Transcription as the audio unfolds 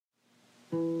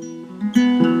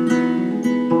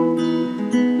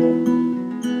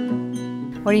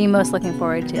What are you most looking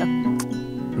forward to?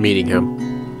 Meeting him.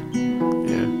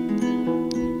 Yeah.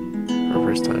 Our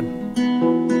first time.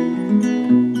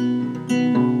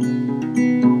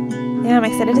 Yeah, I'm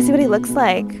excited to see what he looks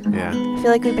like. Yeah. I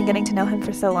feel like we've been getting to know him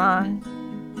for so long.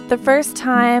 The first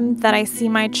time that I see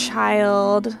my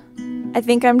child, I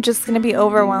think I'm just going to be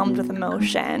overwhelmed with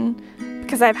emotion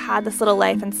because I've had this little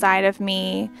life inside of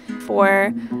me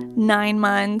for 9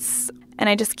 months, and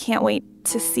I just can't wait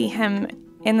to see him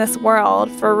in this world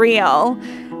for real.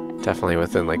 Definitely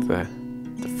within like the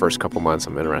first couple months,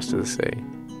 I'm interested to see.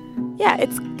 Yeah,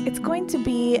 it's going to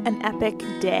be an epic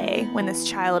day when this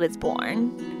child is born.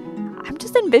 I'm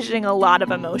just envisioning a lot of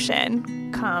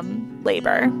emotion come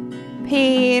labor.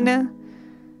 Pain,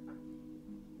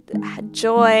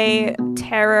 joy,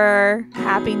 terror,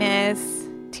 happiness,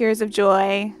 tears of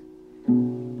joy.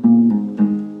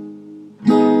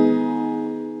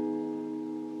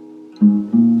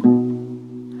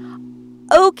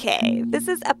 Okay, this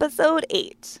is episode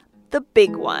 8, the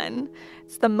big one.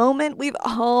 It's the moment we've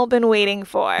all been waiting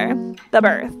for, the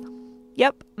birth.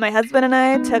 Yep, my husband and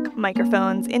I took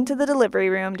microphones into the delivery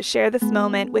room to share this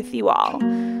moment with you all.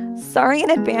 Sorry in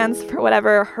advance for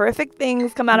whatever horrific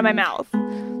things come out of my mouth.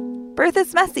 Birth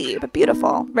is messy, but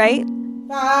beautiful, right?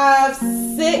 5,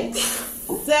 6,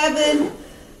 7,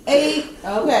 8.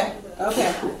 Okay.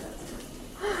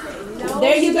 No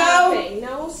There you stopping. go.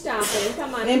 No stopping.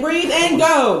 Come on. And breathe and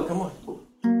go. Come on.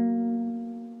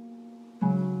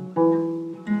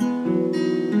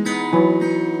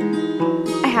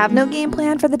 I have no game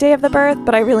plan for the day of the birth,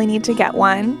 but I really need to get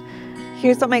one.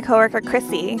 Here's what my coworker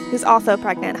Chrissy, who's also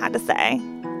pregnant, had to say.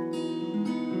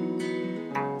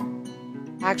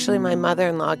 Actually, my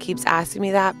mother-in-law keeps asking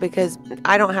me that because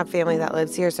I don't have family that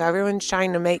lives here. So everyone's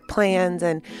trying to make plans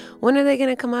and when are they going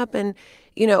to come up and,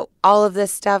 all of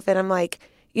this stuff. And I'm like,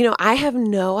 I have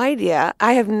no idea.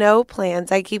 I have no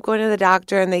plans. I keep going to the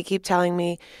doctor and they keep telling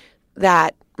me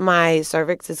that my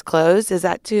cervix is closed. Is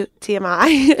that too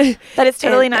TMI? That is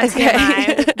totally not Okay.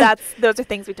 TMI. Those are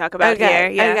things we talk about here.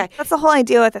 Yeah. Okay. That's the whole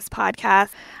idea with this podcast.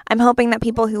 I'm hoping that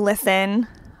people who listen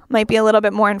might be a little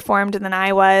bit more informed than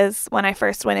I was when I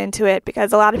first went into it,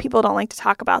 because a lot of people don't like to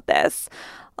talk about this.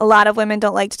 A lot of women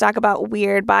don't like to talk about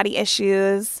weird body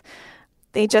issues.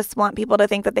 They just want people to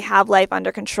think that they have life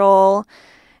under control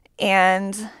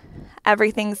and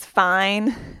everything's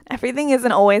fine. Everything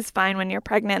isn't always fine when you're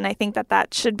pregnant, and I think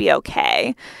that should be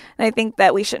okay. And I think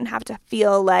that we shouldn't have to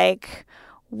feel like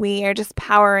we are just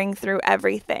powering through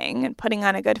everything and putting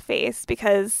on a good face,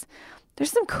 because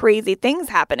there's some crazy things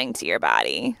happening to your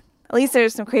body. At least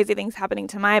there's some crazy things happening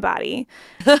to my body.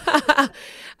 I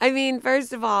mean,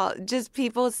 first of all, just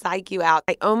people psych you out.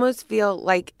 I almost feel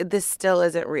like this still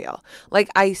isn't real. Like,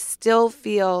 I still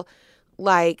feel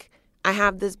like I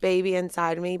have this baby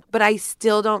inside me, but I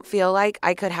still don't feel like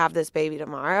I could have this baby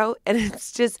tomorrow. And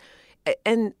it's just,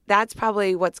 and that's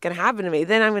probably what's going to happen to me.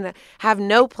 Then I'm going to have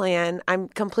no plan. I'm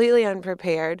completely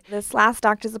unprepared. This last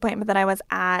doctor's appointment that I was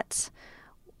at,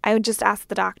 I would just ask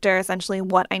the doctor essentially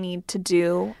what I need to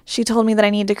do. She told me that I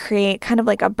need to create kind of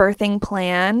like a birthing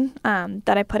plan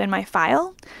that I put in my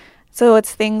file. So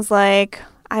it's things like,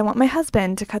 I want my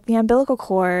husband to cut the umbilical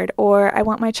cord, or I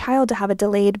want my child to have a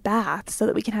delayed bath so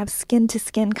that we can have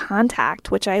skin-to-skin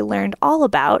contact, which I learned all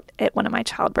about at one of my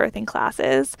childbirthing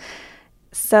classes.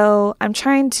 So I'm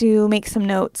trying to make some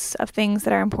notes of things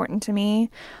that are important to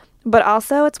me. But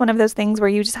also, it's one of those things where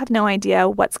you just have no idea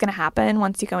what's going to happen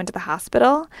once you go into the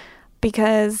hospital,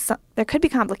 because there could be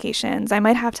complications. I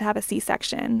might have to have a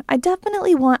C-section. I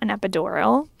definitely want an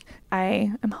epidural.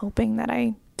 I am hoping that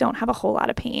I don't have a whole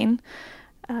lot of pain.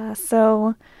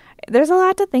 So there's a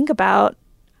lot to think about.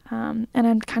 And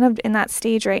I'm kind of in that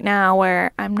stage right now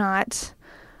where I'm not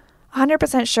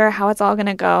 100% sure how it's all going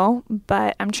to go,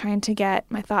 but I'm trying to get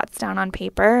my thoughts down on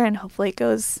paper, and hopefully it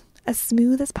goes as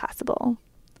smooth as possible.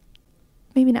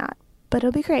 Maybe not, but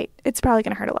it'll be great. It's probably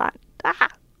going to hurt a lot.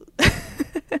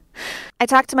 I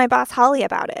talked to my boss, Holly,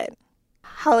 about it.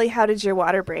 Holly, how did your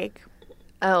water break?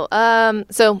 So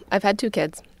I've had 2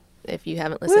 kids, if you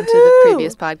haven't listened to the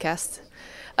previous podcast.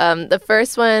 The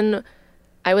first one,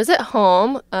 I was at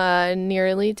home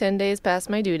nearly 10 days past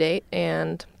my due date,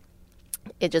 and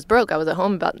it just broke. I was at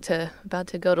home about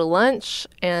to go to lunch,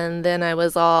 and then I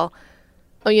was all,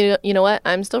 oh, you know what?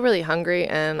 I'm still really hungry,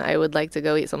 and I would like to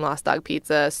go eat some Lost Dog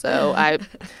pizza. So I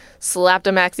slapped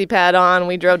a maxi pad on.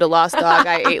 We drove to Lost Dog.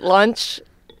 I ate lunch,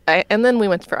 and then we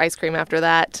went for ice cream after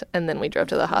that, and then we drove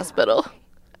to the hospital.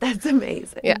 That's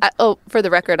amazing. Yeah. For the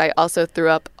record, I also threw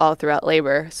up all throughout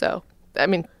labor. So, I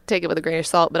mean, take it with a grain of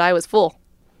salt, but I was full.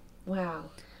 Wow.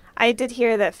 I did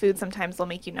hear that food sometimes will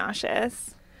make you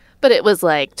nauseous. But it was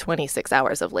like 26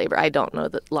 hours of labor. I don't know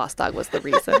that Lost Dog was the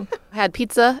reason. I had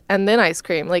pizza and then ice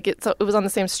cream. Like it was on the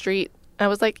same street. I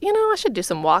was like, I should do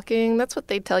some walking. That's what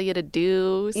they tell you to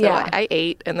do. So I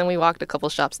ate, and then we walked a couple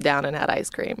shops down and had ice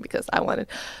cream because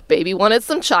baby wanted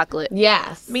some chocolate.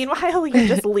 Yes. Meanwhile, you're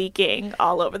just leaking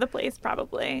all over the place,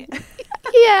 probably.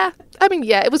 Yeah. I mean,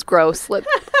 yeah, it was gross.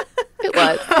 It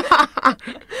was.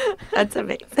 That's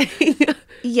amazing.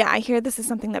 Yeah, I hear this is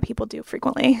something that people do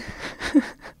frequently.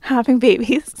 Having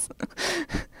babies.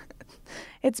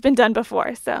 It's been done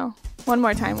before, so one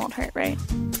more time won't hurt, right?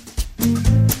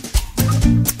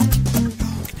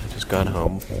 Got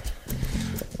home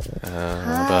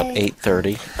about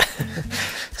 8:30,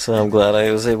 so I'm glad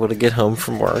I was able to get home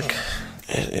from work.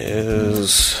 It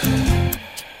is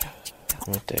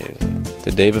what day is it?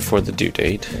 The day before the due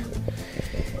date,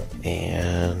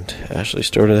 and Ashley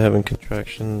started having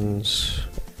contractions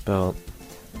about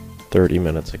 30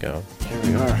 minutes ago. Here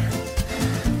we are.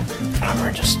 And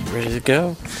we're just ready to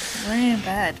go. We're in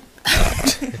bed.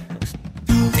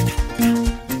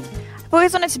 I've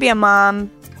always wanted to be a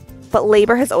mom, but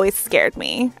labor has always scared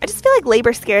me. I just feel like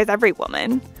labor scares every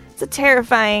woman. It's a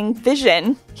terrifying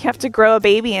vision. You have to grow a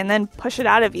baby and then push it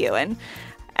out of you. And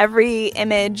every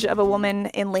image of a woman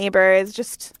in labor is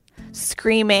just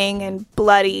screaming and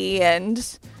bloody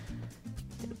and...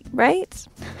 Right?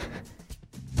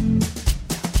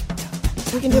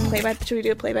 We can do a play-by-play. Should we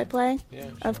do a play-by-play? Yeah.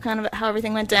 Of kind of how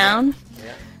everything went down?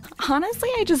 Yeah. Honestly,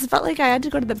 I just felt like I had to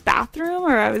go to the bathroom,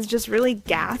 or I was just really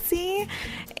gassy,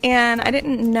 and I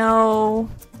didn't know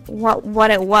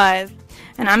what it was.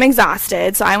 And I'm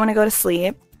exhausted, so I want to go to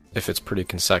sleep. If it's pretty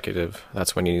consecutive,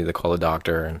 that's when you need to call a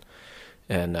doctor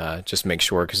and just make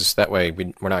sure, because that way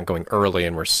we're not going early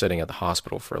and we're sitting at the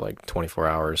hospital for like 24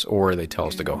 hours, or they tell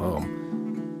us to go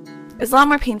home. It was a lot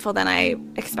more painful than I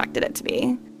expected it to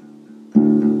be.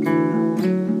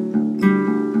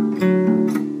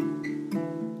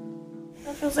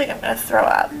 It feels like I'm going to throw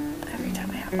up every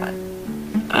time I have one.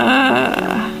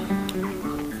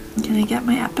 Can I get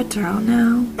my epidural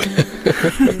now?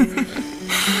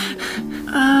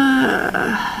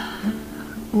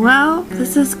 Well,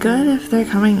 this is good if they're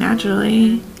coming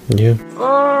naturally. Yeah.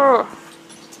 Oh.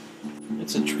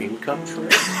 It's a dream come true.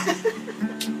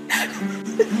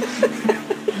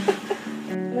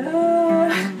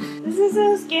 This is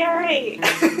so scary.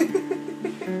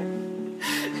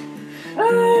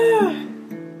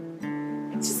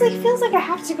 It just like feels like I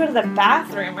have to go to the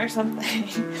bathroom or something.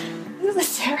 This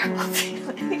is a terrible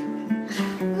feeling.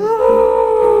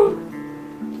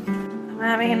 I'm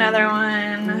having another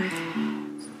one.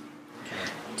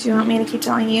 Do you want me to keep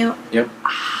telling you? Yep.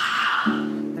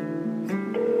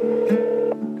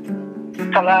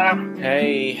 Hello.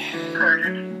 Hey.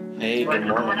 Hey, good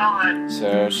morning.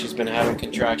 So she's been having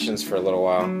contractions for a little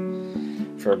while.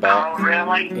 For about... Oh,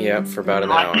 really? Yep, for about an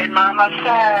What hour. did Mama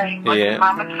say? What Yeah. did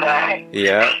Mama say?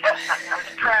 Yeah. I was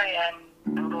praying.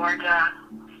 The Lord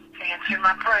answered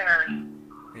my prayers.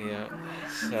 Yeah.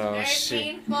 So she...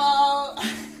 painful.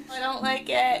 I don't like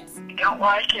it. You don't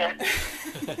like it?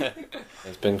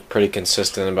 It's been pretty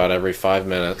consistent about every 5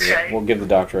 minutes. Okay. We'll give the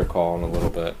doctor a call in a little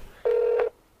bit.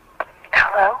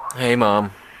 Hello? Hey,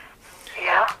 Mom.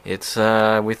 Yeah? It's,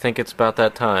 we think it's about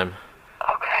that time.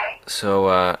 Okay. So,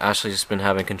 Ashley's just been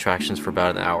having contractions for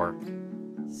about an hour.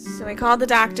 So I called the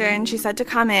doctor and she said to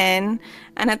come in.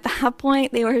 And at that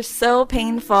point, they were so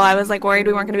painful. I was like worried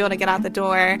we weren't going to be able to get out the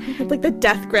door. I had like the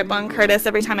death grip on Curtis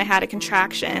every time I had a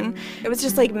contraction. It was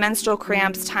just like menstrual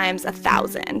cramps times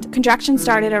 1,000. Contractions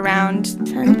started around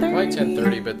 10:30. Probably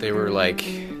 10:30, but they were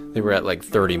at like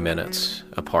 30 minutes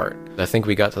apart. I think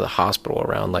we got to the hospital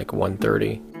around like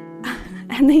 1:30.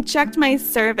 And they checked my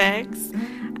cervix.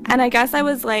 And I guess I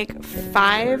was like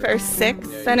 5 or 6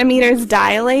 centimeters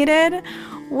dilated,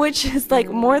 which is like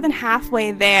more than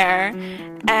halfway there.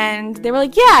 And they were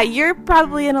like, yeah, you're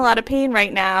probably in a lot of pain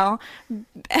right now.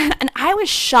 And I was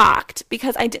shocked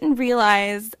because I didn't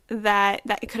realize that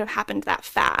it could have happened that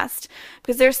fast.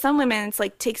 Because there's some women, it's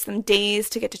like takes them days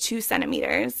to get to 2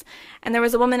 centimeters. And there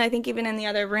was a woman, I think even in the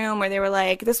other room, where they were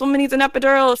like, this woman needs an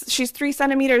epidural. She's 3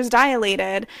 centimeters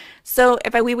dilated. So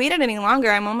if we waited any longer,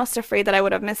 I'm almost afraid that I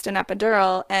would have missed an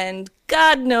epidural. And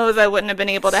God knows I wouldn't have been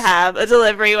able to have a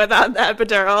delivery without the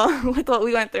epidural with what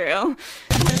we went through.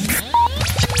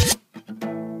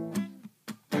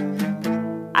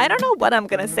 I don't know what I'm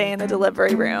going to say in the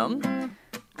delivery room.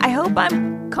 I hope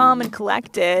I'm calm and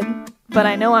collected, but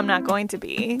I know I'm not going to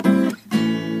be.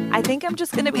 I think I'm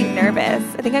just going to be nervous.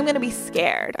 I think I'm going to be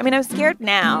scared. I mean, I'm scared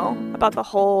now about the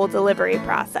whole delivery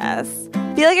process.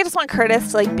 I feel like I just want Curtis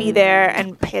to like be there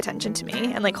and pay attention to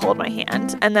me and like hold my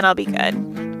hand, and then I'll be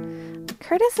good.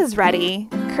 Curtis is ready.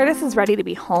 Curtis is ready to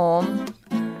be home.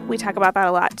 We talk about that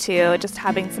a lot too, just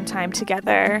having some time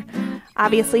together.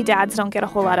 Obviously, dads don't get a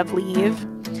whole lot of leave,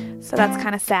 so that's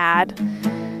kind of sad.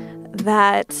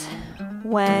 That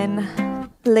when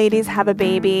ladies have a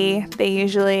baby, they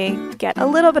usually get a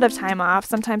little bit of time off,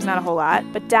 sometimes not a whole lot,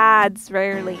 but dads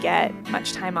rarely get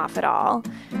much time off at all.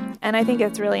 And I think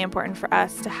it's really important for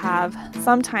us to have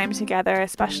some time together,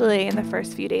 especially in the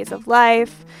first few days of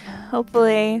life.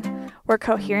 Hopefully, we're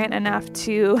coherent enough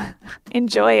to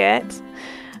enjoy it.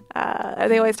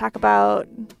 They always talk about,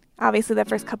 obviously, the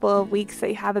first couple of weeks that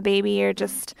you have a baby, you're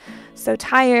just so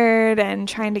tired and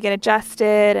trying to get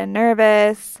adjusted and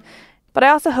nervous. But I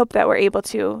also hope that we're able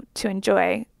to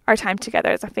enjoy our time together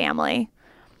as a family,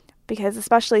 because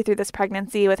especially through this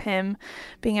pregnancy, with him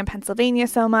being in Pennsylvania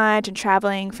so much and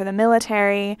traveling for the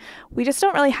military, we just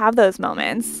don't really have those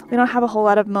moments. We don't have a whole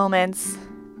lot of moments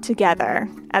together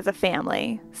as a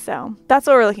family. So that's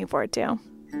what we're looking forward to.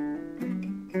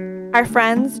 Our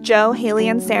friends Joe, Haley,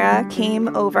 and Sarah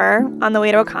came over on the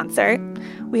way to a concert.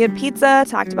 We had pizza,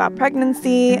 talked about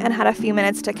pregnancy, and had a few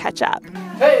minutes to catch up.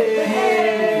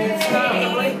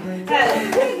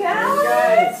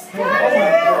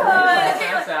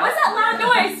 What's that loud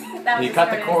noise? He cut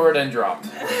the cord and dropped.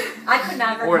 I could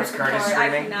never. Or it's Curtis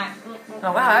screaming.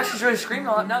 Oh wow, Ashley's really screaming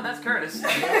a lot. No, that's Curtis.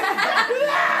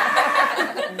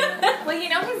 Well, you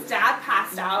know, his dad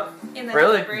passed out in the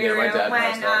Really? delivery Yeah, my room dad when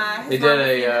passed out. his They mom did was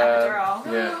a, in the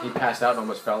epidural. yeah, he passed out and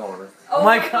almost fell on her. Oh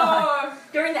my God.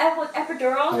 During the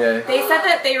epidural? Yeah. They said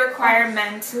that they require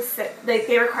men to sit, like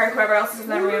they require whoever else is in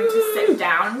the room to sit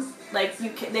down. Like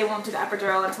they won't do the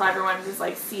epidural until everyone is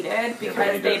like seated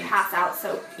because they pass out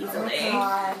so easily.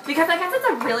 Because I guess it's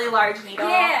a really large needle.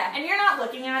 Yeah. And you're not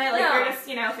looking at it, like No. you're just,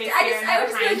 you know, facing I would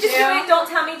just be like, just do it. Don't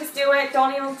tell me, just do it.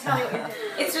 Don't even tell me what you're doing.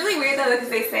 It's really weird though because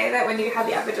they say that when you have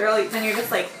the epidural, then you're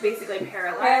just like basically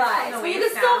paralyzed. Paralyzed. from But the you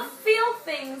waist can still down. feel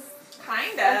things.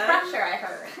 Kind The of. pressure, I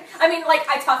heard. I mean, like,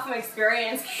 I talk from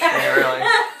experience. Yeah, really.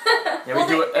 Yeah, Well,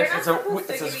 we do it. they're It's not a supposed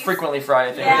to it's a give you- frequently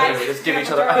Friday thing. Yeah, We do. We just give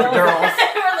each other epidurals.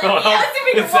 epidurals. We're like, yeah, let's see if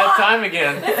we can It's that walk. time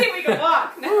again. Let's see if we can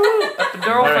walk.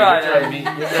 Epidural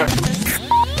Friday.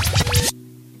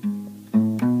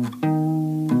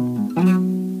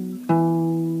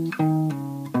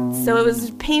 So it was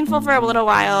painful for a little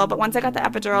while, but once I got the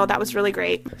epidural, that was really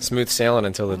great. Smooth sailing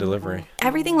until the delivery.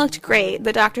 Everything looked great.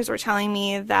 The doctors were telling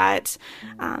me that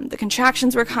the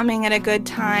contractions were coming at a good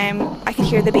time. I could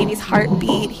hear the baby's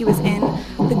heartbeat. He was in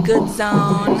the good zone.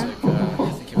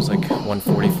 I think he was like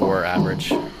 144 average,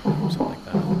 something like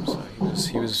that.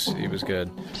 So he was good.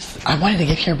 I wanted to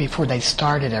get here before they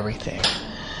started everything.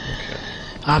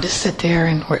 I'll just sit there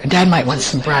and Dad might want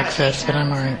some breakfast, but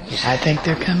I'm all right. I think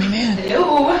they're coming in.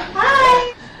 Hello.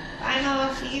 Hi.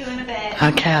 I'll see you in a bit.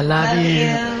 Okay, I love you.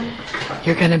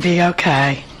 You're gonna be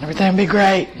okay. Everything will be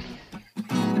great.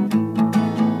 He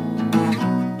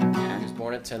was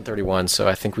born at 10:31, so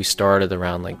I think we started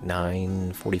around like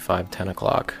 9:45, 10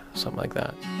 o'clock, something like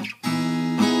that.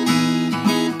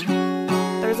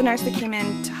 There was a nurse that came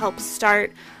in to help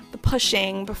start the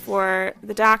pushing before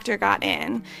the doctor got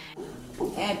in.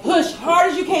 And push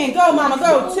hard as you can. Go, mama,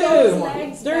 go.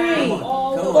 2, 3,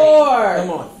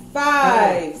 4,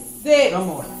 5, 6,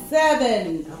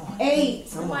 7,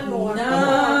 8, 9,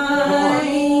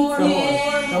 10.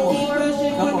 Keep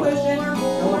pushing, keep pushing.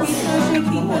 Keep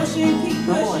pushing, keep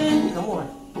pushing. Come on.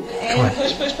 And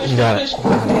push, push, push, You got push. it.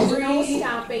 No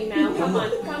stopping now. Come on,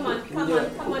 come on, come on,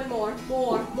 come on, more.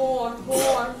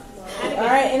 All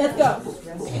right, and let's go.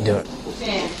 You can do it.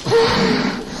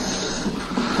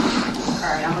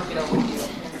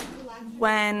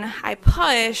 When I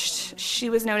pushed, she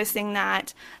was noticing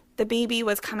that the baby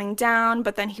was coming down,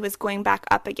 but then he was going back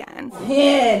up again.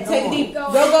 10. Take a deep.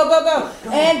 Go, go, go, go.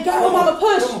 And go, mama,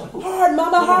 push. Hard,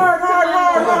 mama, hard, hard,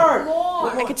 hard,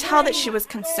 hard. I could tell that she was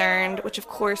concerned, which of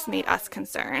course made us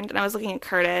concerned. And I was looking at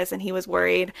Curtis, and he was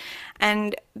worried.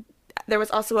 And there was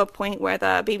also a point where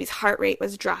the baby's heart rate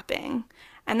was dropping.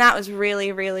 And that was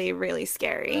really, really, really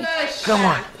scary. Push. Come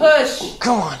on. Push.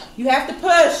 Come on. You have to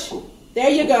push. There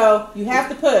you go. You have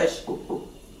to push.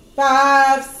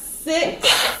 5, 6,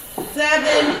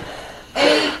 7,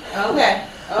 8. Okay.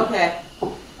 Okay.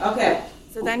 Okay.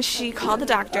 So then she called the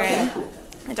doctor in.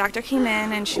 The doctor came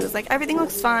in, and she was like, everything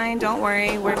looks fine. Don't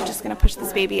worry. We're just going to push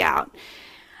this baby out.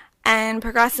 And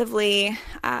progressively,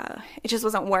 it just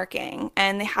wasn't working.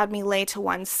 And they had me lay to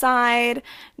one side,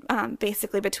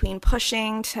 basically between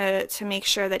pushing to make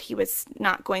sure that he was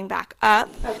not going back up.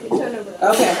 Okay.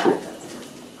 Okay.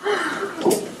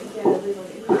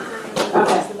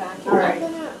 All right.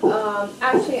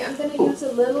 Actually, I'm gonna use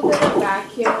a little bit of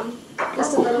vacuum,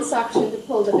 just a little suction to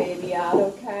pull the baby out,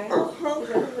 okay? Because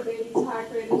I think the baby's heart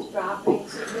rate dropping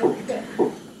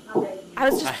significantly. I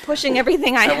was just pushing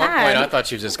everything I At one had. point, I thought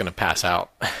she was just gonna pass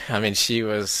out. I mean, she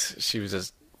was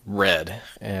just red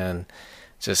and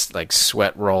just like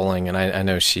sweat rolling, and I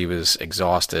know she was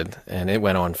exhausted, and it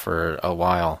went on for a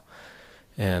while,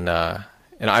 and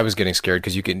I was getting scared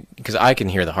because I can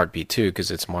hear the heartbeat too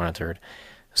because it's monitored,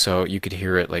 so you could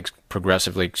hear it like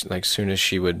progressively. Like soon as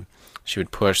she would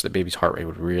push, the baby's heart rate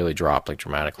would really drop like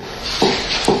dramatically.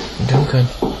 Doing good.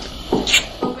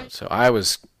 So I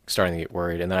was starting to get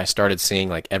worried, and then I started seeing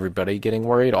like everybody getting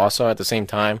worried also at the same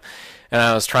time, and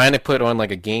I was trying to put on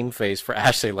like a game face for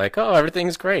Ashley, like, oh,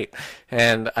 everything's great,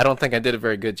 and I don't think I did a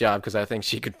very good job because I think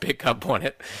she could pick up on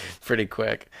it pretty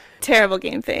quick. Terrible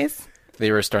game face.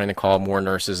 They were starting to call more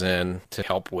nurses in to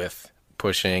help with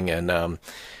pushing, and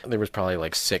there was probably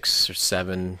like 6 or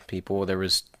 7 people. There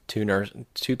was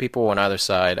two people on either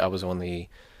side. I was on the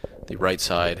right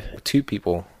side. 2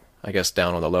 people, I guess,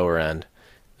 down on the lower end.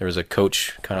 There was a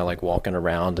coach kind of like walking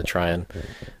around to try and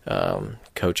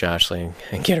coach Ashley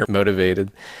and get her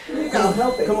motivated. There you go.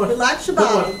 Help it. Come on. Relax your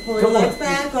body. Pull your legs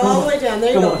back all the way down.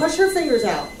 There you go. Push her fingers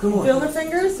out. Come on. Feel her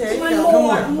fingers. There you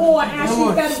go. More. Ashley,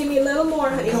 you got to give me a little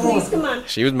more, honey. Please, come on.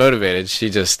 She was motivated.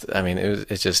 She just, I mean,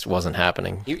 it just wasn't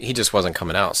happening. He just wasn't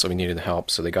coming out, so we needed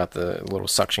help. So they got the little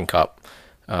suction cup.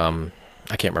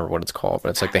 I can't remember what it's called, but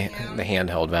it's like the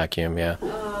handheld vacuum, yeah.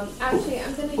 Actually,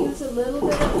 I'm going to use a little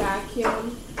bit of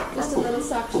vacuum, just a little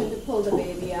suction to pull the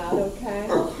baby out, okay?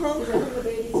 Because I think the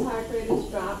baby's heart rate is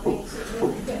dropping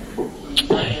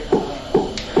significantly.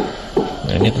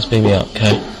 Gotta get this baby out,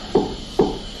 okay?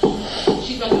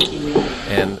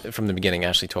 And from the beginning,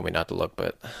 Ashley told me not to look,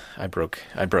 but I broke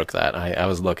that. I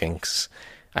was looking 'cause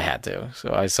I had to.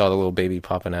 So I saw the little baby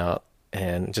popping out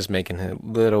and just making a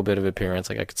little bit of appearance,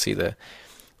 like I could see the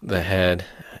head,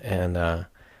 and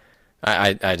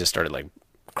I just started like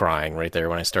crying right there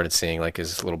when I started seeing like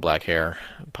his little black hair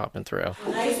popping through.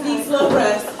 Nice, deep, slow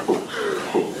breath.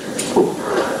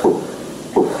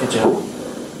 Good job.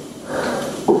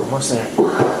 Almost there.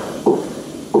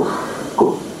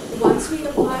 Once we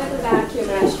apply the vacuum,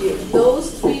 Ashley,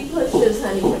 those 3 pushes,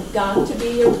 honey, have got to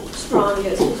be your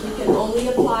strongest because we can only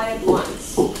apply it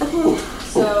once.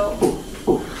 So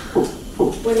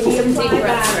when we apply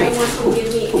that, I want you to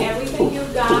give me everything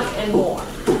you've got and more.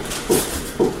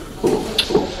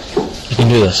 You can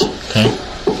do this, okay?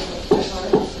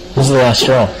 This is the last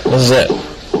straw. This is it.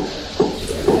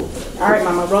 All right,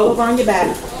 Mama. Roll over on your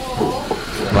back.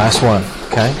 Last one,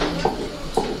 okay?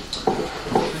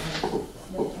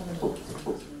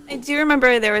 I do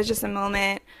remember there was just a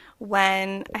moment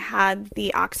when I had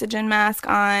the oxygen mask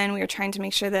on. We were trying to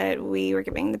make sure that we were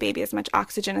giving the baby as much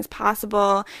oxygen as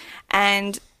possible.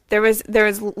 And there was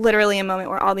literally a moment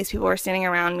where all these people were standing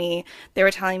around me. They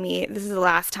were telling me, this is the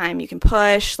last time you can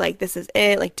push. Like, this is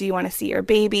it. Like, do you want to see your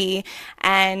baby?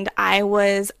 And I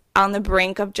was on the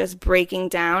brink of just breaking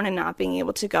down and not being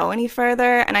able to go any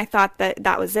further. And I thought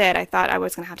that was it. I thought I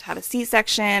was going to have a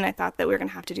C-section. I thought that we were going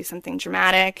to have to do something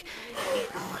dramatic.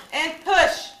 And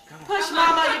push. Push,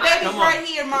 Mama. Your baby's right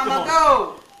here, Mama.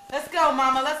 Go. Let's go,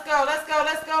 Mama. Let's go. Let's go.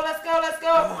 Let's go. Let's go. Let's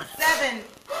go. 7.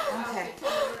 Okay.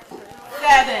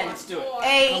 7.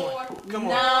 8.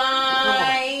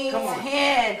 9.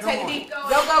 10. Take a deep. Go.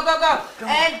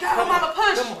 And go, Mama.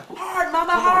 Push. Hard,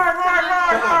 Mama. Hard.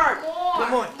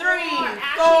 Come on. 3,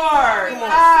 4,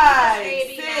 5,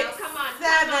 6,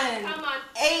 7,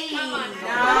 8,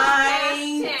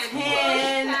 9,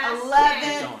 10,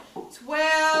 11,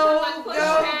 12. Go.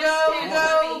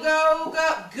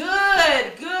 Good.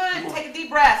 Take a deep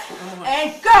breath.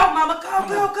 And go, Mama. Go.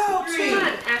 3,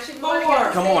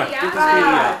 4. Come on. Get this baby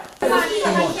out. Come on,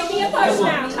 give me a push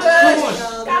now.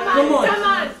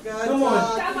 Come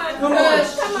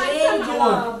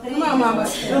on, Mama.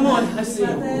 Come on. I see you.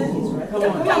 Come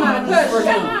on. Come on, push.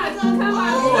 Come on.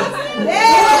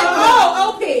 There. Oh,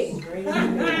 OP.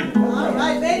 All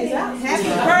right, baby.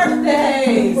 Happy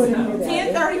birthday.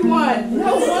 10:31.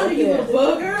 No wonder you a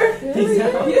booger. I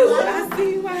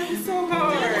see why it was so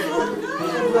hard.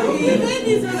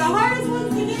 These are the hardest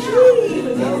ones to get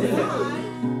out.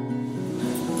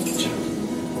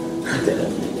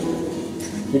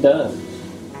 You're done.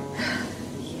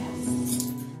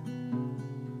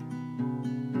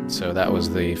 So that was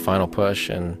the final push,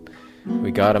 and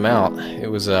we got him out. It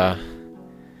was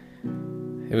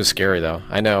scary though.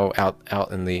 I know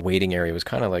out in the waiting area, it was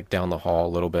kind of like down the hall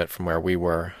a little bit from where we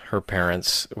were. Her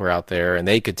parents were out there, and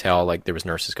they could tell like there was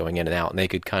nurses going in and out, and they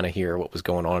could kind of hear what was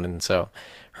going on. And so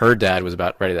her dad was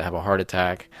about ready to have a heart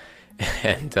attack,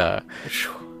 and oh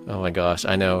my gosh,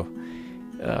 I know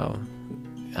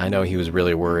he was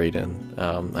really worried, and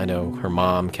I know her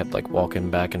mom kept like walking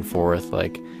back and forth,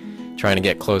 like trying to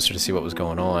get closer to see what was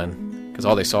going on, because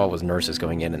all they saw was nurses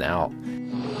going in and out.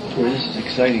 Boy, this is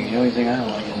exciting. The only thing I don't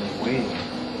like is the waiting.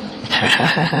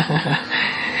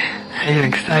 Are you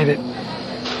excited?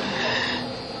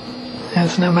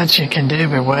 There's not much you can do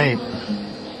but wait.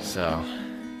 So,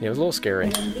 yeah, it was a little scary.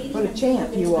 What a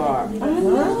champ you are. I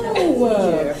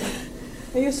know.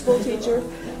 Are you a school teacher?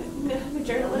 I'm a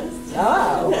journalist.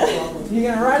 Oh. You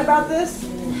going to write about this?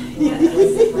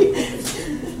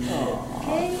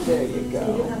 Oh, there you go.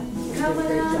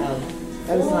 Great job.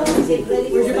 That is not easy.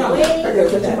 Where's your mom? Okay,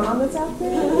 is that your mom that's out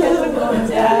there? Mom and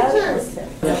dad?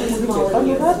 Oh,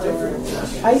 you got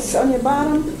ice on your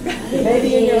bottom?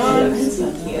 Baby in your arms? All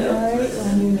right.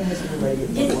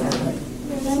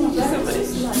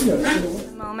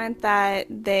 The moment that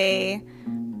they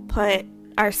put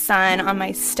our son on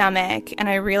my stomach and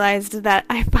I realized that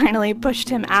I finally pushed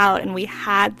him out and we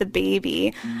had the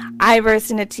baby, I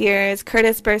burst into tears.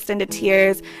 Curtis burst into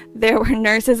tears. There were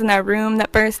nurses in that room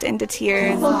that burst into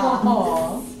tears.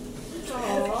 Aww.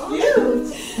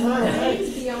 Cute.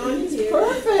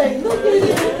 Perfect. Look at you.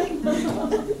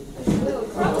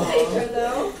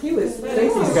 He was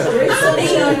facing straight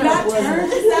up. Not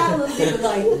turned us out a little bit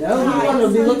like, no, he wanted to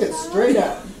be looking straight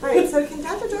up. All right, so can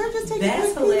Dr. George just take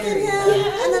a quick peek at him,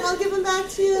 and then I'll give him back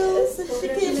to you so she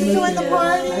can enjoy the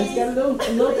party. He's got a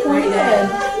little point head.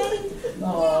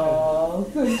 Oh,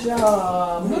 good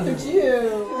job. Look at you.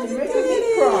 You're making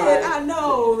me cry. I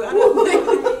know.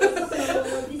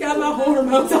 Got my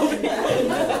hormones over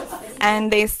here.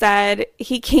 And they said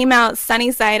he came out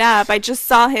sunny side up. I just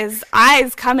saw his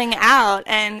eyes coming out,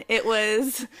 and it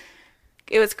was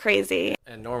crazy.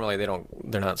 And normally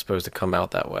they're not supposed to come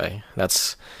out that way.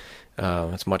 That's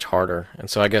it's much harder. And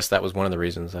so I guess that was one of the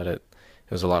reasons that it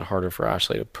was a lot harder for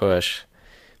Ashley to push.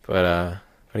 But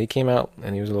he came out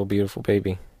and he was a little beautiful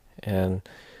baby. And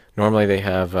normally they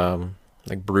have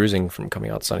like bruising from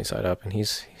coming out sunny side up, and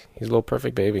he's a little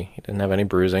perfect baby. He didn't have any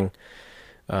bruising.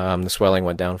 The swelling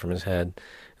went down from his head.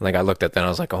 And like I looked at that and I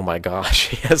was like, oh my gosh,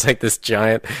 he has like this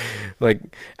giant like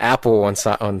apple on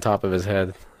top of his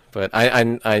head. But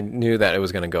I knew that it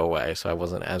was going to go away, so I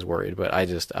wasn't as worried. But I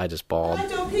just bawled.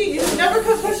 Don't pee. You never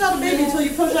could push out a baby until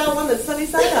you push out one that's sunny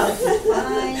side up.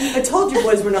 I told you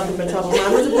boys were nothing but trouble.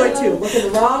 Mine was a boy too. Look at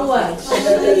the wrong one.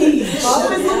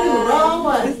 Always looking the wrong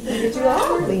one. Get you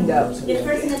all cleaned up.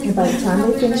 And by the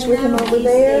time we finish with him over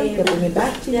there, they'll bring it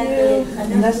back to you.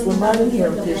 And that's Lamont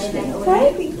here with this thing,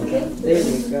 okay? There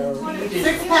you go.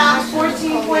 6 pounds,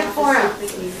 14.4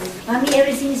 ounces. Mommy,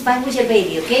 everything is fine with your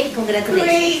baby, okay? Congratulations.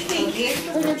 Great, thank you.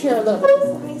 Turn your chair a little bit.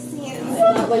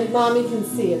 Not like mommy can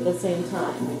see at the same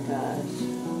time. Oh my gosh.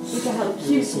 Look at how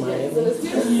cute she is. It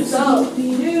is so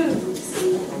cute.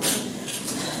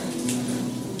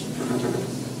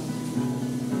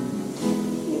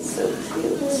 He's so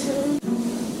cute.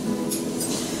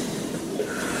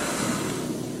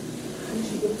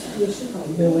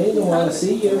 I've been waiting a while to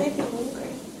see you. He's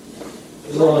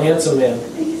a little handsome man.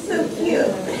 He's so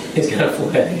cute. He's got a full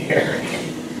head of hair.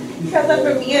 He got that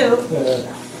from you.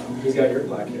 He's got your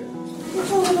black hair. You're a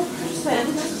little person.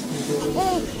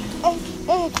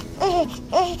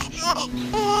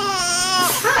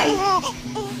 Hi.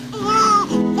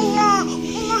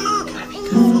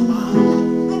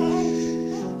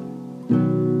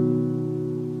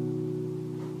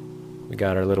 We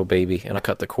got our little baby, and I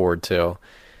cut the cord too.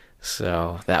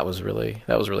 So that was really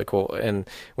cool. And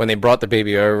when they brought the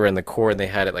baby over and the cord, they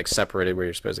had it like separated where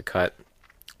you're supposed to cut.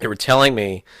 They were telling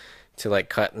me to like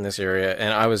cut in this area,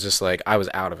 and I was just like, I was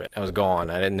out of it. I was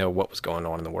gone. I didn't know what was going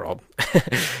on in the world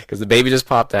because the baby just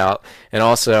popped out. And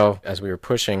also, as we were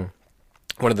pushing,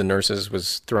 one of the nurses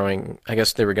was throwing, I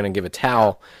guess they were going to give a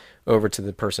towel over to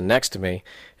the person next to me,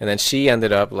 and then she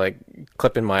ended up like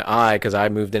clipping my eye because I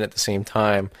moved in at the same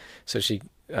time. So she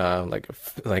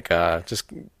just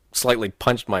slightly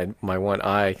punched my one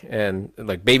eye, and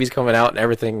like baby's coming out and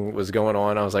everything was going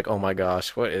on. I was like, oh my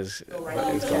gosh, what is going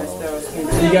on? You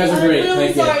guys are great. I'm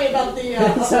really sorry about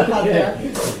the stuff out there.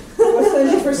 We'll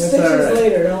send you for stitches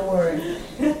later, don't worry.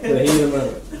 The heat of the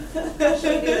moment.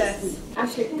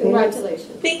 Ashley,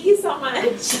 congratulations. Thank you so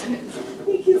much.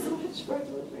 Thank you so much for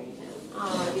delivering him.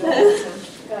 Oh, you're welcome.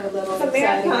 Got a little It's a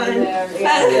exciting marathon. there.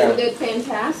 Yeah, you did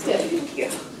fantastic. Thank you.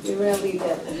 You really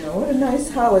did. What a nice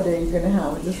holiday you're going to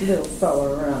have with this little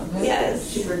fella around. Yes.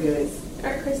 Super good.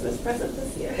 Our Christmas present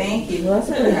this year. Thank you. Well, that's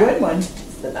a pretty good one.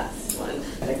 It's the best one.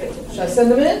 Should I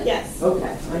send them in? Yes.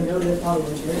 Okay. I know they're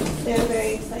probably great. They're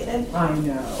very excited. I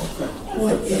know.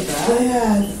 What is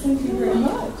that? Thank you very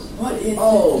much. What is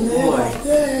Oh, that?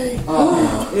 boy.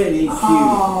 Oh, it is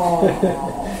cute.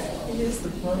 It is the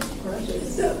most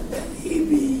precious.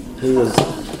 Baby. He was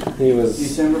He was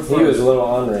December a little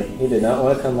ornery. He did not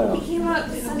want to come out. He came up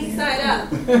sunny side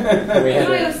up. We had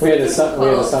to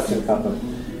suction cup him.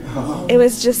 It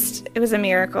was a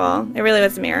miracle. It really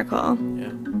was a miracle.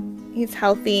 Yeah. He's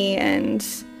healthy, and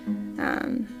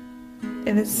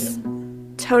it was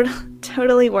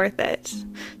totally worth it.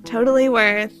 Totally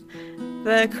worth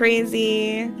the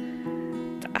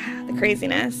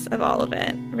craziness of all of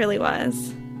it. It really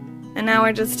was. And now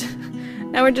we're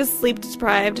just sleep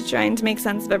deprived, trying to make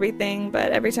sense of everything,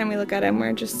 but every time we look at him,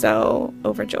 we're just so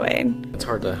overjoyed. It's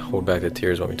hard to hold back the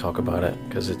tears when we talk about it,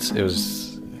 because it's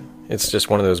just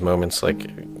one of those moments, like,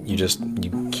 you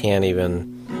can't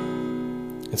even,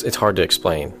 it's hard to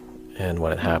explain. And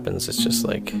when it happens, it's just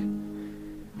like,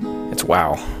 it's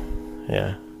wow.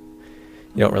 Yeah.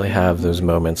 You don't really have those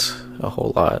moments a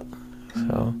whole lot.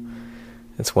 So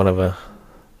it's one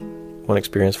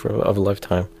experience of a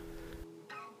lifetime.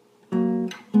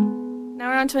 Now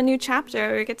we're on to a new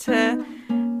chapter. We get to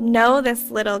know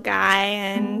this little guy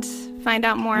and find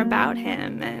out more about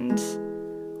him, and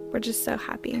we're just so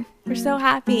happy. We're so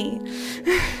happy.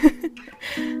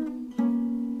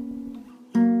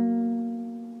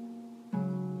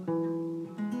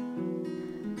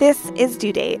 This is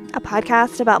Due Date, a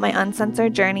podcast about my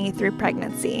uncensored journey through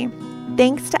pregnancy.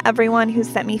 Thanks to everyone who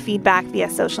sent me feedback via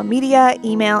social media,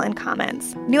 email, and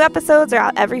comments. New episodes are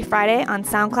out every Friday on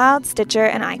SoundCloud, Stitcher,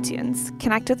 and iTunes.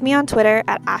 Connect with me on Twitter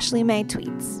at Ashley May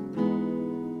Tweets.